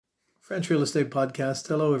French Real Estate Podcast.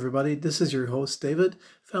 Hello, everybody. This is your host, David,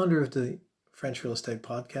 founder of the French Real Estate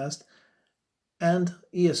Podcast and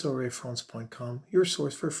esorefrance.com, your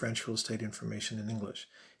source for French real estate information in English.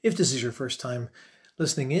 If this is your first time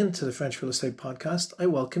listening in to the French Real Estate Podcast, I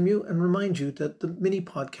welcome you and remind you that the mini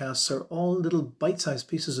podcasts are all little bite-sized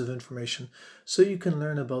pieces of information so you can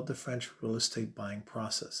learn about the French real estate buying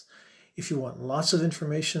process. If you want lots of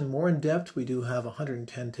information, more in depth, we do have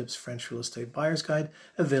 110 Tips French Real Estate Buyer's Guide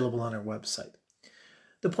available on our website.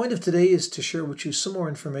 The point of today is to share with you some more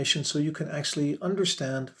information so you can actually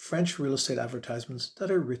understand French real estate advertisements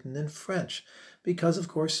that are written in French. Because, of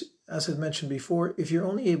course, as I've mentioned before, if you're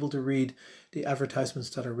only able to read the advertisements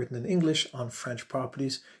that are written in English on French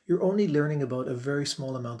properties, you're only learning about a very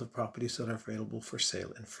small amount of properties that are available for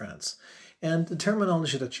sale in France. And the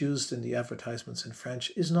terminology that's used in the advertisements in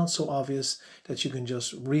French is not so obvious that you can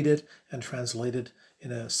just read it and translate it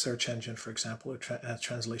in a search engine, for example, or a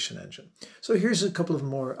translation engine. So here's a couple of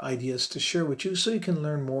more ideas to share with you so you can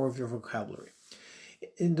learn more of your vocabulary.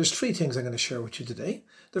 And there's three things I'm going to share with you today.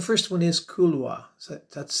 The first one is couloir. So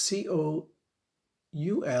that's C-O-U-L-O-I-R.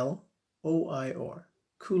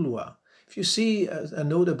 Couloir. If you see a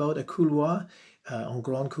note about a couloir, en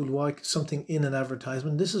grand couloir, something in an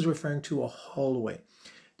advertisement, this is referring to a hallway.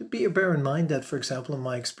 Bear in mind that, for example, in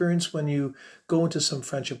my experience, when you go into some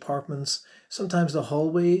French apartments, sometimes the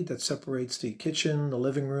hallway that separates the kitchen, the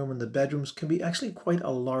living room, and the bedrooms can be actually quite a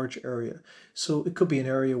large area. So it could be an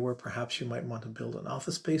area where perhaps you might want to build an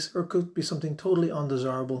office space, or it could be something totally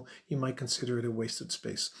undesirable. You might consider it a wasted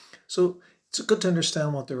space. So it's good to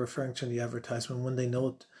understand what they're referring to in the advertisement when they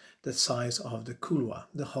note the size of the couloir,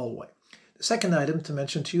 the hallway. The second item to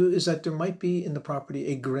mention to you is that there might be in the property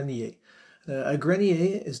a grenier. A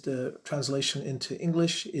grenier is the translation into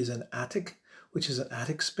English is an attic, which is an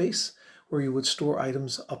attic space where you would store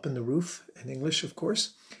items up in the roof, in English, of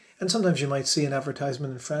course. And sometimes you might see an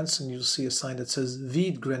advertisement in France and you'll see a sign that says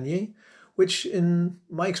vide grenier, which in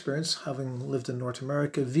my experience, having lived in North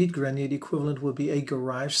America, vide grenier, the equivalent would be a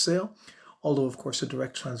garage sale, although of course a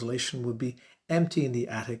direct translation would be empty in the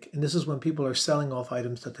attic. And this is when people are selling off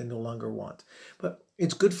items that they no longer want. But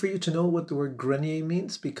it's good for you to know what the word grenier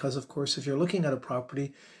means because, of course, if you're looking at a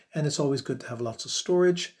property and it's always good to have lots of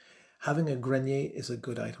storage, having a grenier is a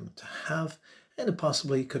good item to have, and it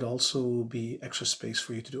possibly could also be extra space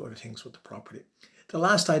for you to do other things with the property. The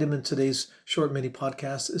last item in today's short mini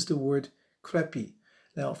podcast is the word crépi.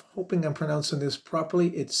 Now, hoping I'm pronouncing this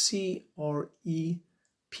properly, it's C-R-E-P-I.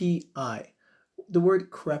 The word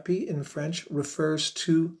crépi in French refers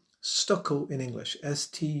to stucco in English,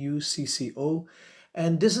 S-T-U-C-C-O.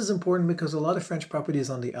 And this is important because a lot of French properties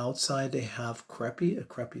on the outside, they have crépi, a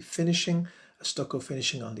crépi finishing, a stucco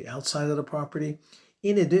finishing on the outside of the property.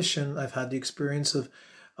 In addition, I've had the experience of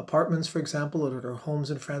apartments, for example, or other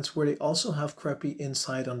homes in France where they also have crépi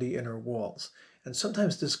inside on the inner walls. And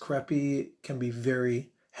sometimes this crépi can be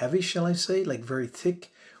very heavy, shall I say, like very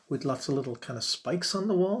thick, with lots of little kind of spikes on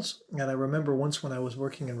the walls. And I remember once when I was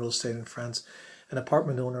working in real estate in France, an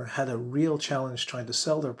apartment owner had a real challenge trying to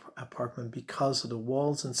sell their apartment because of the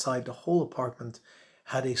walls inside the whole apartment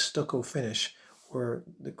had a stucco finish where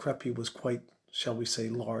the crépi was quite, shall we say,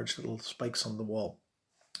 large, little spikes on the wall.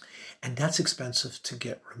 And that's expensive to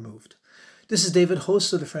get removed. This is David,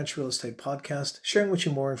 host of the French Real Estate Podcast, sharing with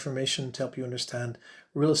you more information to help you understand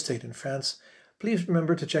real estate in France. Please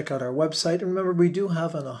remember to check out our website. And remember, we do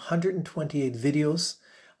have 128 videos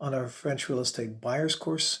on our French Real Estate Buyers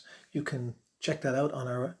course. You can check that out on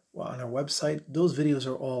our website. Those videos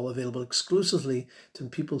are all available exclusively to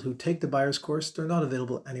people who take the Buyers course. They're not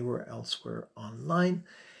available anywhere elsewhere online.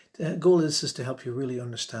 The goal is to help you really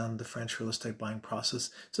understand the French real estate buying process.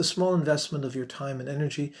 It's a small investment of your time and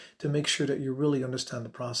energy to make sure that you really understand the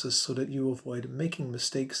process so that you avoid making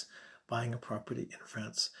mistakes buying a property in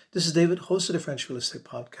France. This is David, host of the French Real Estate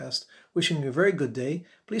Podcast, wishing you a very good day.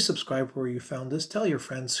 Please subscribe where you found this. Tell your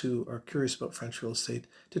friends who are curious about French real estate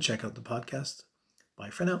to check out the podcast. Bye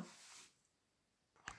for now.